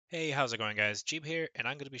Hey, how's it going guys? Jeep here, and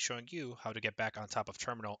I'm going to be showing you how to get back on top of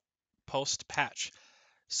terminal post-patch.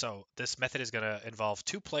 So this method is going to involve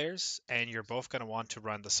two players, and you're both going to want to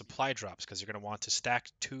run the supply drops because you're going to want to stack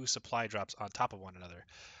two supply drops on top of one another.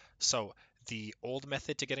 So the old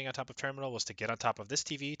method to getting on top of terminal was to get on top of this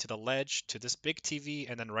TV to the ledge to this big TV,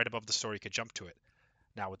 and then right above the store you could jump to it.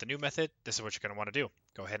 Now with the new method, this is what you're going to want to do.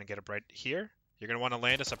 Go ahead and get it right here. You're going to want to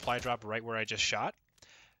land a supply drop right where I just shot.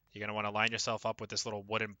 You're going to want to line yourself up with this little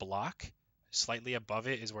wooden block. Slightly above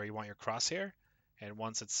it is where you want your crosshair. And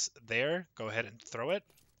once it's there, go ahead and throw it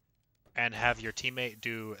and have your teammate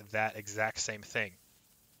do that exact same thing.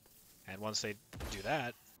 And once they do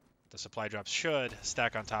that, the supply drops should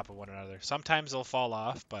stack on top of one another. Sometimes they'll fall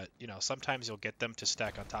off, but sometimes you'll get them to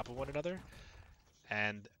stack on top of one another.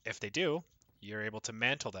 And if they do, you're able to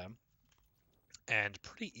mantle them and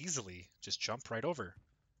pretty easily just jump right over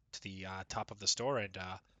to the top of the store and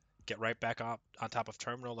get right back up on top of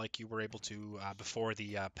terminal like you were able to before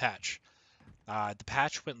the patch. The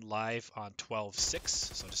patch went live on 12/6,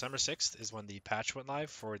 so December 6th is when the patch went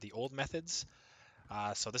live for the old methods.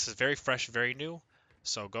 So this is very fresh, very new.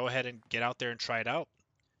 So go ahead and get out there and try it out.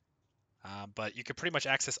 But you can pretty much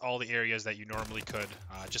access all the areas that you normally could,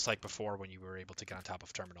 just like before when you were able to get on top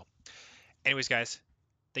of terminal. Anyways, guys,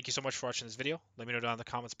 thank you so much for watching this video. Let me know down in the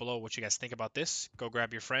comments below what you guys think about this. Go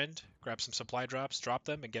grab your friend, grab some supply drops, drop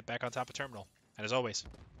them, and get back on top of terminal. And as always,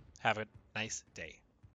 have a nice day.